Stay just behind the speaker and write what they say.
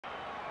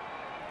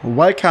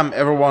Welcome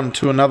everyone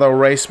to another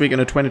race week in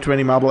the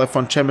 2020 Marble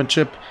F1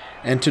 Championship,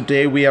 and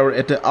today we are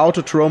at the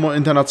Autodromo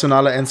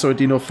Internazionale Enzo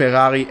Dino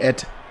Ferrari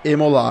at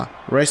Imola.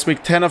 Race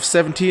week 10 of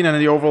 17, and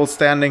in the overall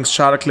standings,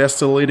 Charles Leclerc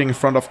still leading in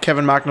front of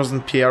Kevin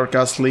Magnussen, Pierre,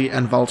 Gasly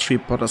and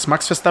Valtteri Bottas.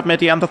 Max Verstappen at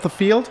the end of the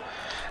field,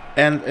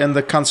 and in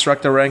the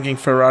constructor ranking,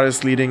 Ferrari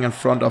is leading in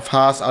front of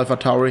Haas,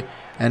 Tauri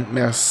and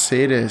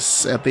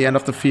Mercedes. At the end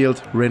of the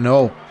field,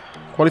 Renault.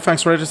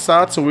 Qualifying's ready to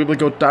start, so we will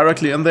go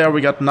directly in there.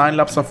 We got 9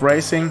 laps of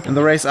racing in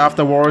the race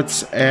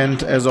afterwards,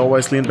 and as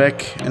always, lean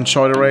back,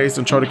 enjoy the race,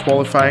 enjoy the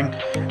qualifying,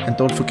 and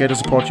don't forget to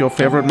support your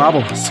favorite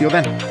marble. See you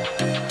then.